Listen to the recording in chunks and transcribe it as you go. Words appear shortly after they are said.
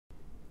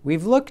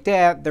We've looked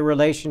at the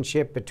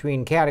relationship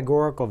between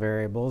categorical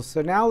variables,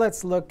 so now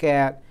let's look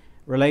at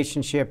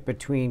relationship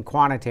between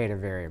quantitative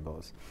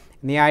variables.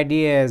 And the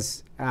idea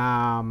is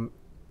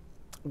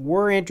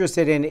we're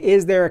interested in,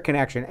 is there a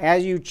connection?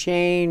 As you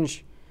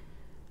change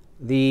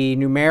the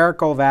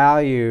numerical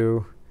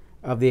value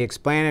of the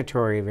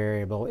explanatory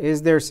variable,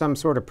 is there some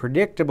sort of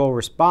predictable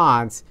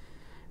response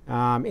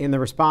in the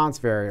response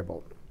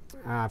variable?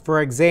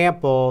 For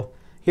example,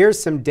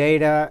 here's some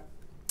data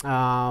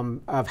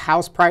of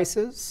house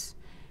prices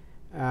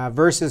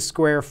versus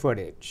square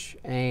footage.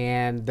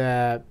 And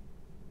the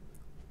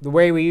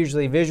way we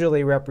usually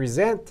visually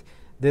represent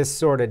this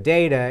sort of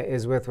data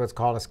is with what's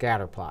called a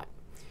scatter plot.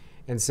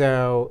 And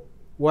so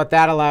what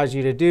that allows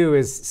you to do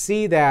is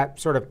see that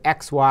sort of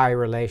XY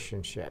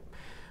relationship.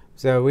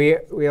 So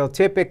we'll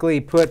typically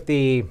put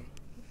the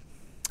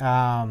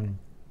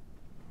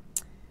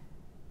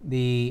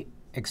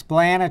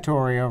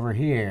explanatory over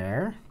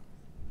here.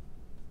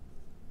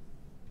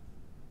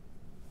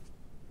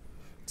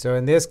 So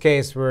in this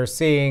case, we're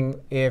seeing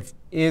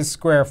is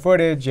square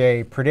footage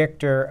a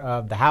predictor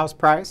of the house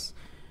price?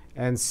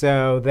 And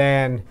so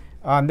then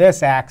on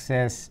this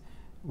axis,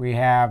 we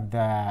have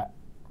the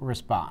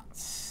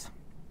response.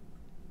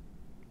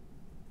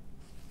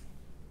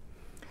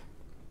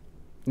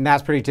 And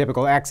that's pretty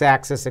typical.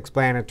 X-axis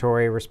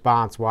explanatory,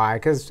 response y.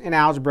 Because in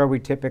algebra, we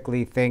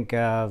typically think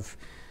of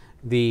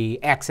the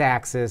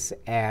x-axis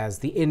as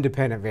the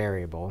independent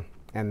variable,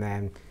 and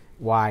then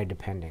y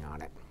depending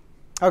on it.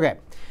 OK,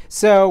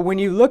 so when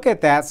you look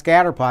at that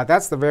scatter plot,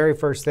 that's the very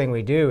first thing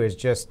we do is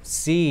just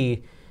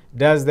see,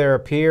 does there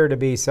appear to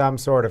be some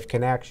sort of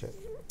connection?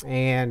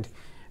 And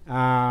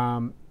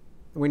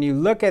when you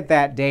look at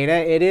that data,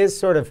 it is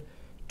sort of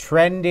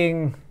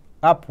trending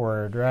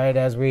upward, right?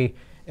 As we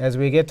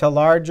get to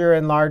larger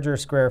and larger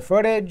square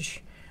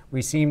footage,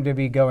 we seem to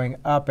be going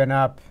up and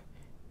up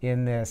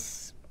in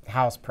this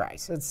house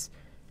price.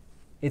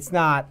 It's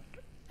not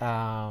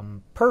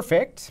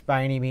perfect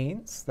by any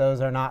means.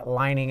 Those are not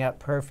lining up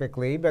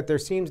perfectly, but there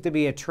seems to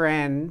be a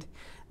trend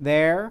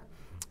there.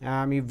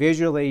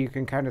 Visually, you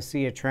can kind of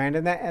see a trend,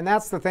 and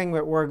that's the thing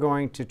that we're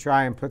going to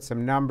try and put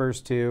some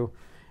numbers to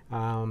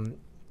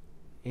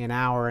in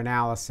our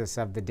analysis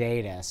of the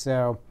data.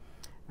 So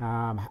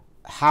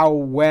how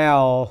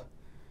well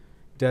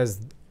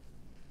does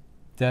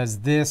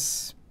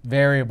this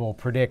variable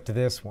predict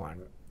this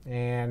one?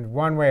 And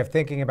one way of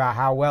thinking about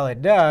how well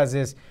it does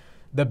is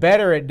the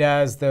better it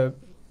does, the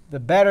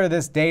better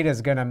this data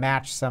is going to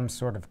match some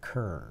sort of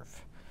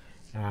curve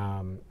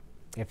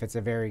if it's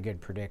a very good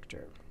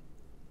predictor.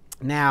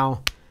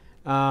 Now,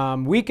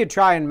 we could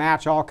try and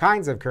match all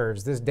kinds of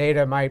curves. This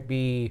data might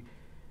be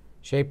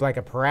shaped like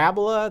a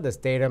parabola. This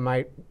data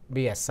might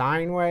be a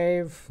sine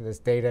wave. This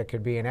data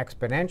could be an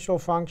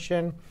exponential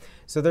function.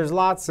 So there's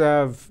lots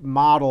of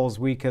models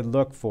we could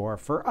look for.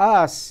 For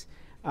us,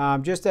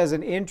 just as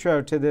an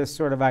intro to this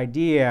sort of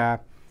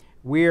idea,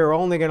 we are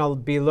only going to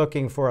be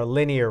looking for a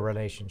linear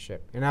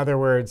relationship. In other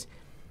words,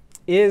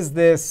 is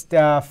this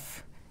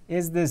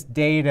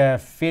data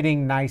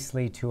fitting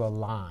nicely to a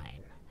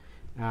line?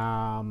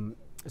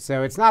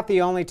 So it's not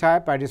the only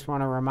type. I just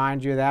want to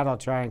remind you of that. I'll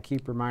try and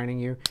keep reminding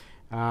you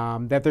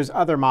that there's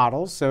other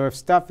models. So if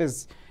stuff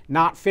is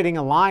not fitting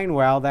a line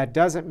well, that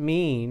doesn't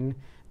mean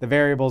the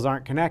variables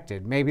aren't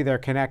connected. Maybe they're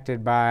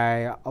connected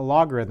by a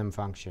logarithm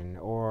function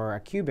or a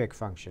cubic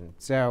function.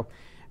 So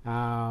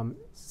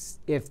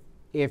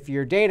if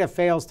your data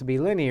fails to be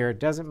linear, it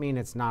doesn't mean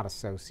it's not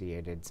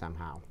associated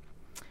somehow.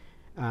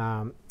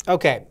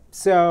 OK,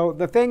 so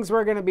the things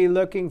we're going to be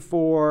looking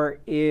for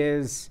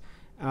is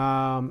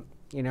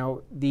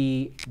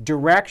the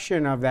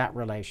direction of that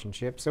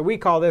relationship. So we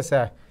call this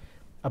a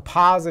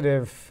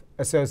positive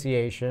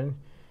association.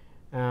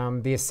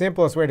 The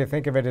simplest way to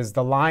think of it is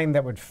the line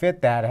that would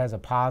fit that has a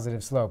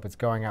positive slope. It's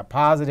going up.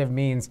 Positive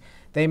means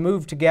they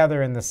move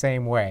together in the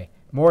same way.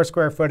 More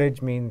square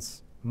footage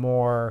means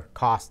more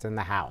cost in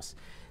the house.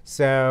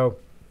 So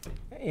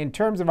in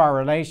terms of our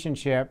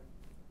relationship,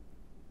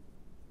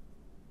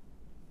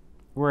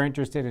 we're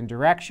interested in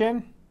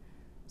direction.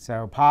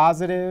 So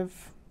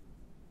positive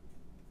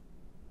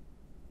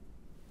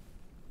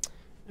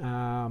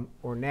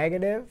or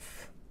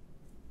negative.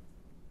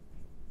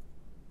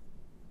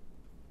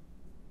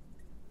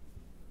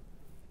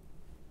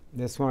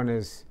 This one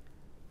is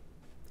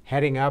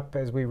heading up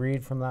as we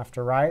read from left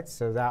to right.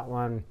 So that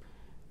one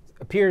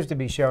appears to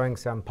be showing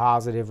some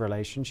positive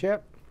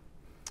relationship.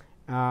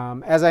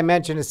 As I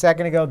mentioned a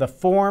second ago, the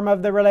form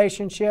of the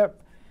relationship,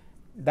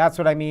 that's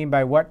what I mean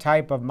by what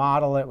type of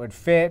model it would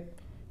fit.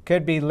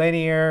 Could be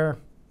linear,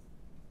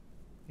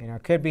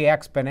 could be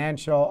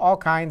exponential, all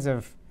kinds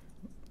of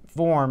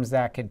forms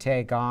that could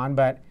take on.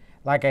 But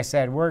like I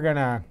said, we're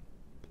gonna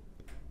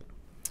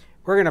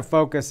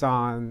focus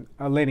on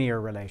a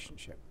linear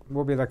relationship.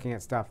 We'll be looking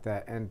at stuff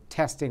and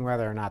testing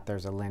whether or not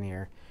there's a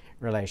linear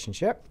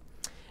relationship.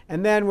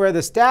 And then where the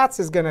stats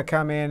is going to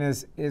come in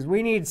is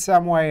we need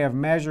some way of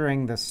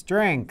measuring the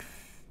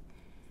strength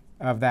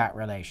of that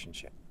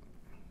relationship.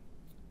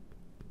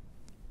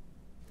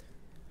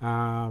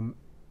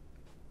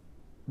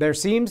 there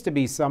seems to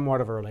be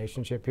somewhat of a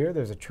relationship here.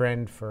 There's a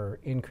trend for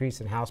increase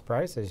in house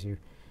price as you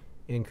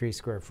increase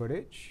square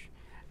footage.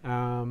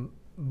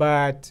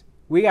 But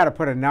we got to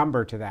put a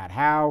number to that.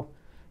 How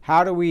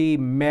do we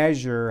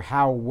measure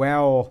how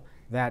well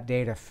that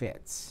data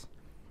fits?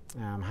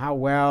 How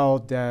well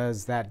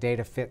does that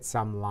data fit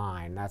some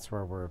line? That's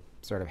where we're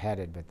sort of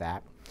headed with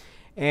that.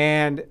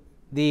 And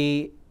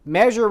the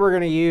measure we're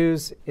going to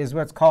use is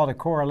what's called a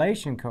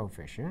correlation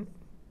coefficient.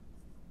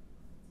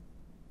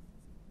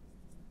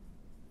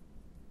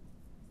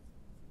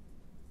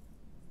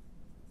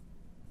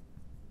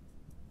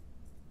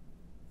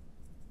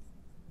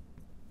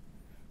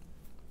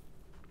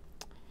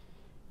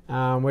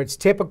 It's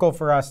typical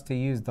for us to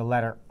use the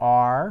letter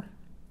R.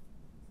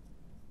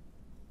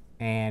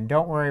 And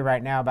don't worry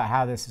right now about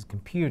how this is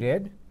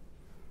computed.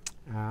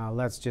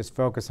 Let's just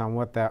focus on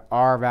what the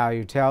R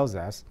value tells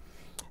us.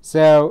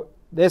 So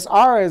this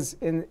R is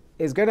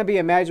going to be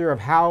a measure of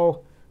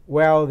how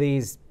well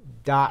these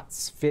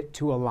dots fit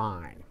to a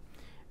line.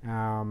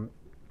 And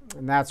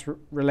that's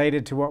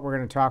related to what we're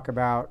going to talk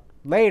about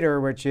later,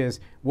 which is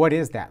what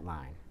is that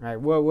line, right?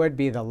 What would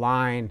be the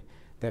line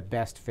that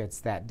best fits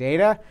that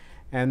data?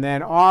 And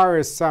then R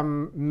is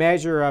some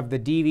measure of the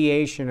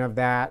deviation of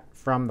that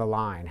from the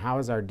line. How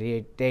is our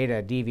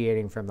data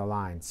deviating from the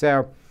line?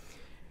 So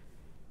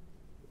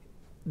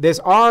this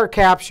R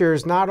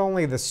captures not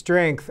only the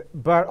strength,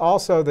 but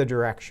also the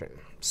direction.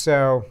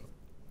 So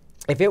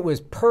if it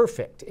was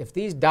perfect, if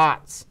these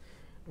dots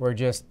were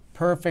just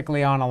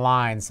perfectly on a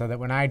line so that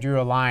when I drew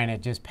a line,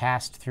 it just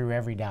passed through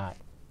every dot,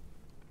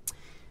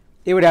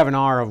 it would have an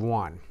R of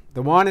 1.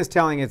 The 1 is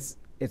telling it's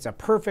a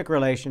perfect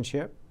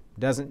relationship,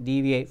 doesn't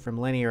deviate from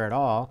linear at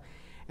all.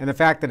 And the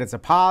fact that it's a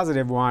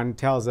positive 1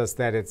 tells us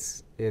that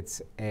it's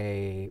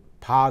a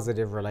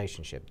positive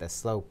relationship. The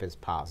slope is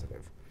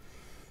positive.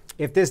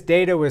 If this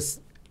data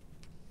was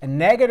a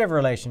negative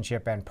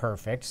relationship and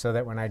perfect, so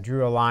that when I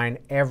drew a line,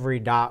 every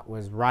dot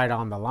was right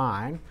on the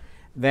line,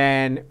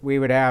 then we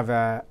would have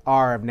a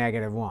R of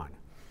 -1.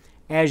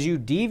 As you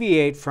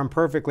deviate from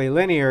perfectly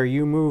linear,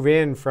 you move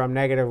in from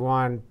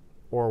 -1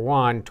 or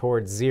 1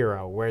 towards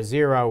 0, where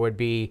 0 would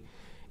be,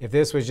 if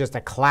this was just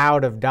a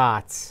cloud of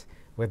dots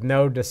with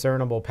no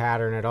discernible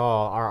pattern at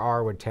all, our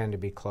R would tend to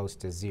be close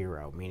to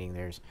 0, meaning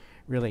there's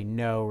really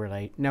no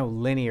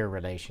linear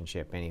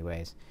relationship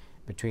anyways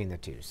between the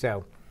two.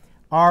 So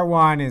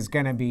R1 is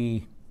going to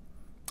be,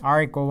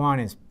 R equal 1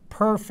 is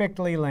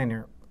perfectly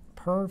linear.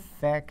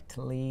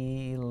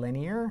 Perfectly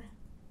linear.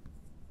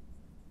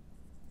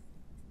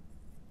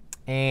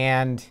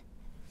 And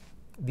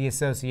the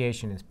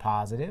association is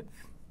positive.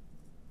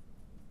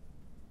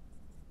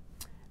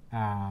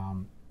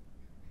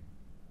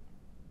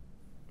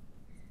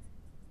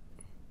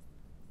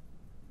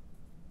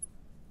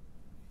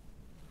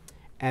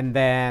 And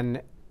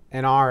then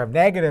an R of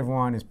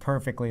 -1 is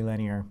perfectly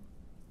linear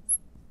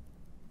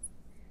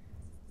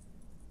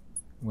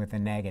with a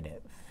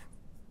negative.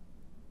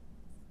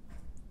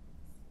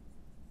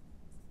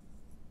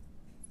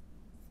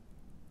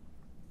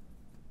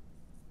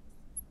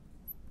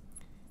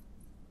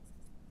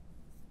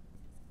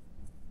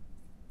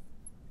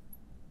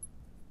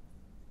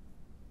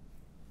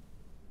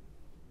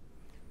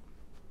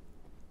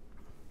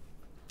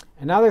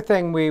 Another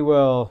thing we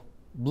will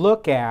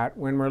look at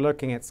when we're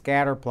looking at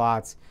scatter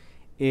plots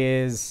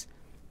is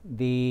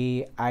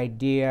the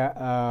idea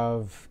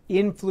of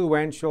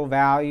influential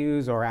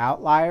values or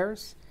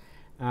outliers.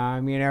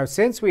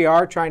 Since we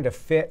are trying to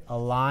fit a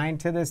line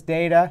to this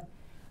data,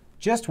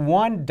 just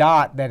one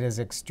dot that is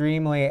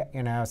extremely,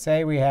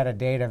 say we had a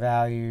data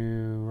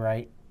value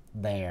right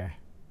there.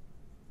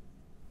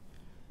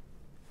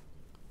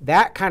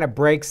 That kind of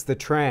breaks the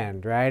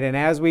trend, right? And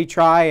as we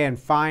try and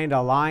find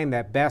a line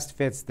that best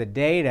fits the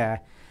data,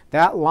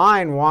 that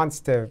line wants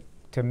to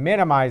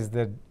minimize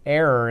the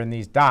error in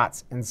these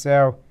dots. And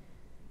so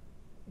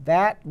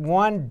that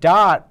one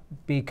dot,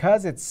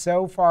 because it's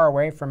so far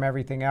away from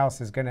everything else,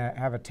 is going to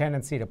have a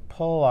tendency to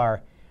pull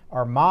our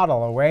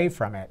model away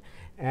from it.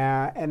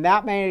 And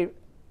that may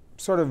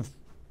sort of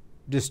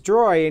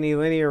destroy any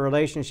linear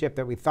relationship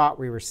that we thought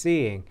we were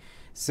seeing.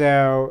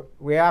 So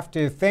we have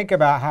to think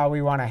about how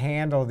we want to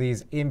handle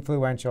these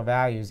influential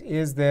values.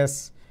 Is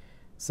this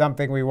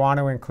something we want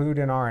to include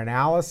in our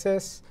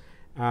analysis?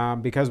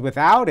 Because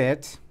without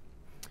it,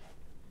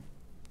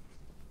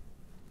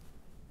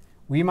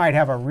 we might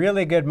have a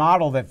really good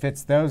model that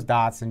fits those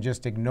dots and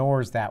just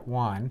ignores that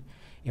one.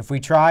 If we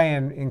try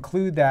and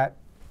include that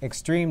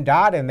extreme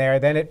dot in there,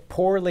 then it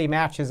poorly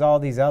matches all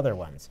these other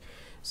ones.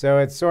 So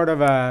it's sort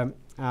of a,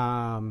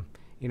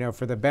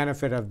 for the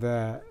benefit of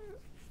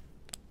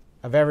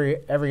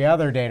every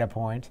other data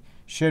point,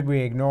 should we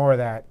ignore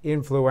that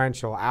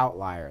influential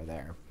outlier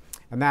there?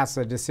 And that's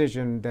a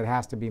decision that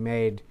has to be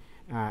made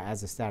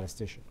as a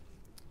statistician.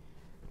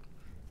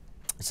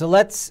 So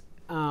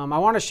I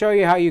want to show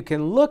you how you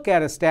can look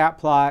at a stat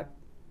plot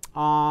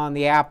on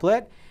the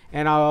applet,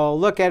 and we'll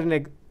look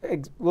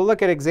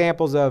at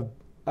examples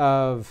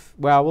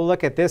we'll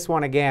look at this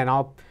one again.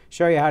 I'll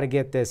show you how to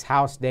get this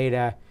house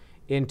data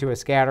into a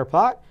scatter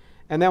plot.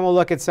 And then we'll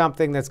look at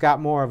something that's got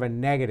more of a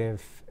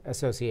negative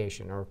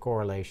association or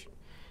correlation.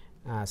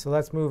 So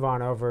let's move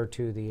on over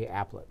to the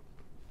applet.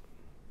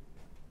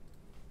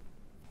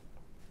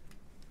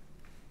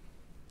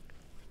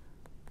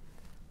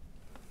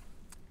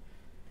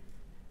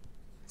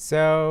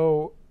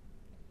 So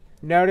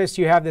notice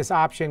you have this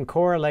option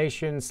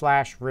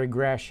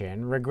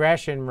correlation/regression.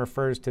 Regression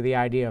refers to the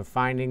idea of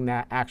finding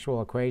that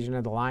actual equation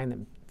of the line that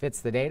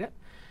fits the data.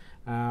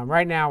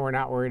 Right now we're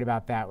not worried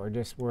about that. We're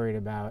just worried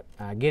about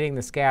getting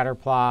the scatter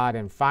plot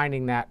and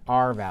finding that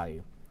R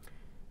value.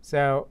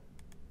 So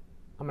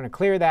I'm going to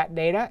clear that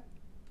data.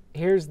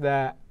 Here's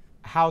the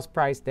house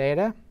price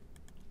data.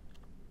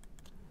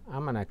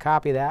 I'm going to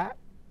copy that,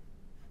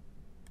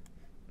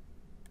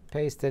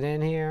 paste it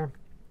in here,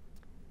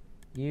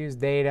 use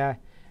data.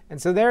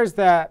 And so there's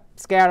the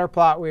scatter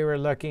plot we were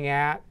looking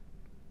at.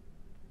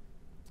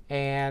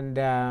 And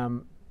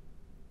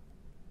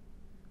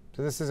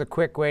so this is a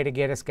quick way to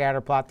get a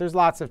scatter plot. There's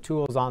lots of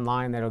tools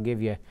online that'll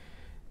give you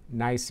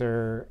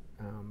nicer,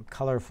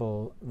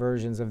 colorful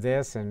versions of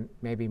this and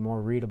maybe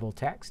more readable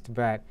text.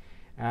 But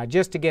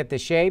just to get the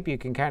shape, you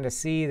can kind of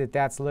see that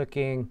that's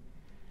looking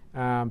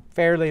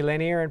fairly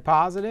linear and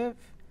positive.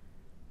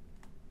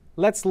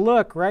 Let's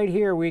look right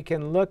here. We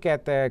can look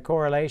at the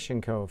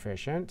correlation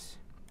coefficient.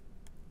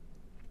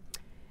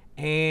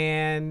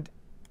 And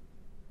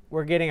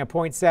we're getting a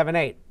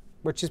 0.78,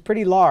 which is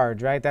pretty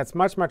large, right? That's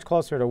much, much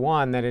closer to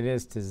 1 than it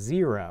is to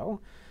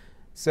 0.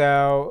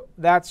 So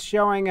that's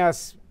showing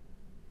us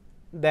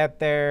that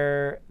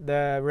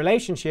the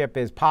relationship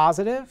is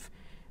positive,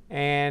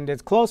 and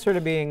it's closer to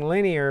being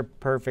linear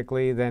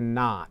perfectly than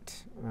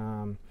not.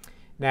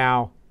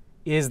 Now,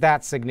 is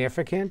that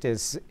significant?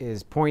 Is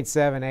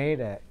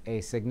 0.78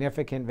 a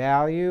significant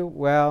value?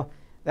 Well,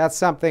 that's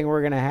something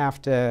we're going to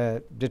have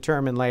to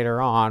determine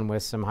later on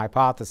with some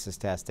hypothesis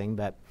testing.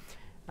 But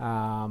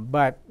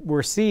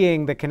we're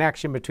seeing the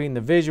connection between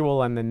the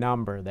visual and the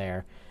number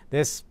there.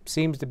 This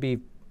seems to be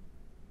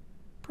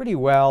pretty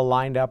well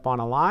lined up on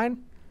a line.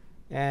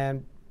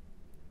 And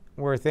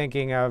we're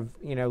thinking of,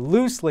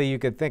 loosely you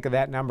could think of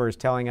that number as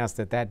telling us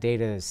that that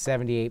data is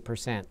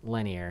 78%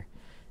 linear,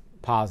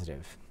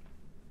 positive.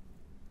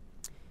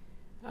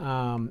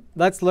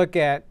 Let's look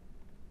at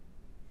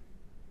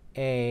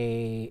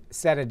a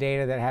set of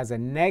data that has a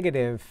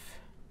negative.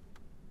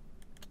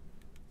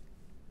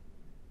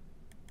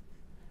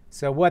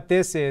 So what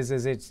this is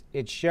it's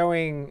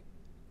showing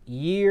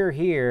year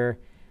here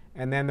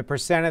and then the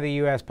percent of the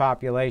US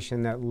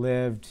population that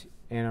lived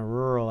in a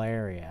rural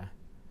area.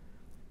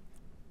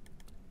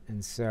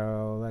 And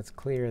so let's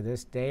clear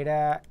this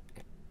data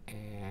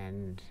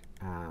and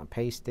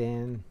paste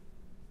in.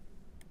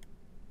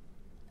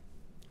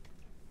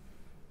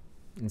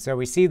 And so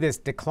we see this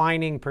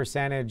declining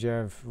percentage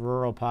of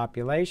rural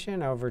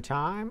population over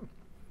time,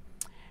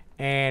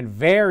 and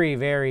very,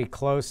 very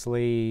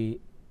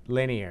closely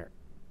linear.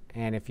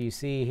 And if you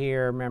see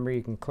here, remember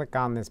you can click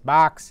on this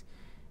box,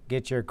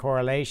 get your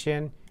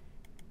correlation,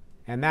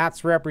 and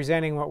that's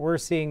representing what we're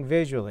seeing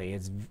visually.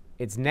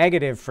 It's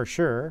negative for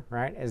sure,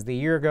 right? As the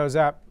year goes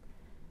up,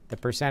 the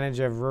percentage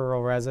of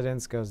rural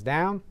residents goes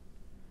down,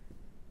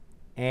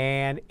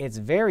 and it's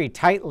very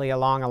tightly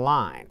along a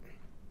line.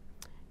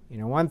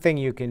 One thing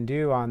you can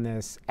do on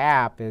this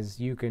app is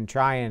you can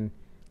try and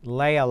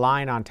lay a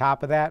line on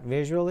top of that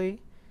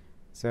visually.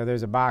 So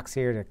there's a box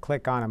here to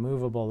click on a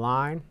movable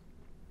line.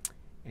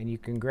 And you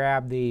can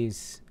grab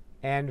these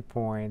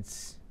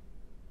endpoints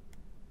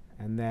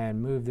and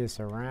then move this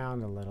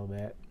around a little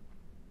bit.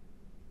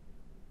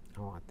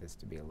 I want this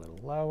to be a little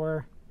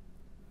lower.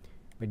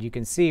 But you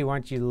can see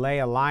once you lay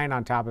a line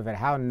on top of it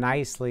how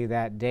nicely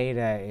that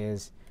data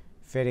is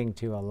fitting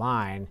to a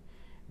line.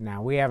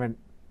 Now, we haven't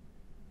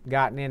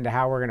gotten into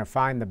how we're going to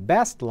find the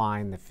best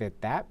line to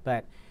fit that,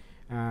 but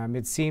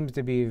it seems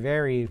to be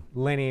very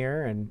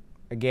linear. And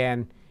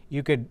again,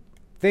 you could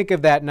think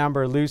of that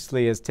number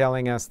loosely as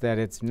telling us that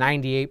it's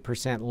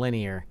 98%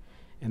 linear,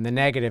 and the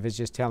negative is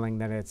just telling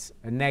that it's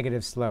a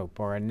negative slope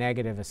or a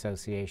negative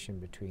association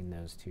between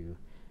those two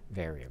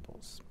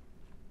variables.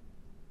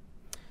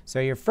 So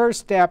your first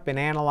step in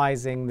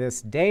analyzing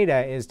this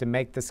data is to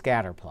make the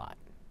scatter plot.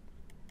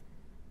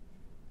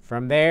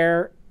 From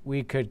there,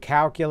 we could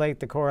calculate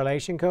the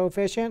correlation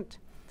coefficient.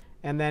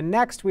 And then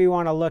next we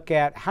want to look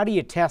at how do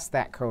you test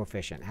that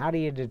coefficient? How do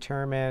you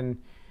determine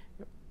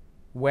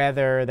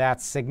whether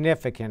that's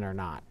significant or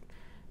not?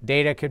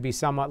 Data could be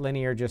somewhat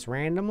linear just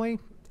randomly,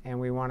 and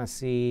we want to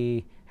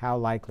see how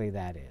likely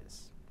that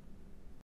is.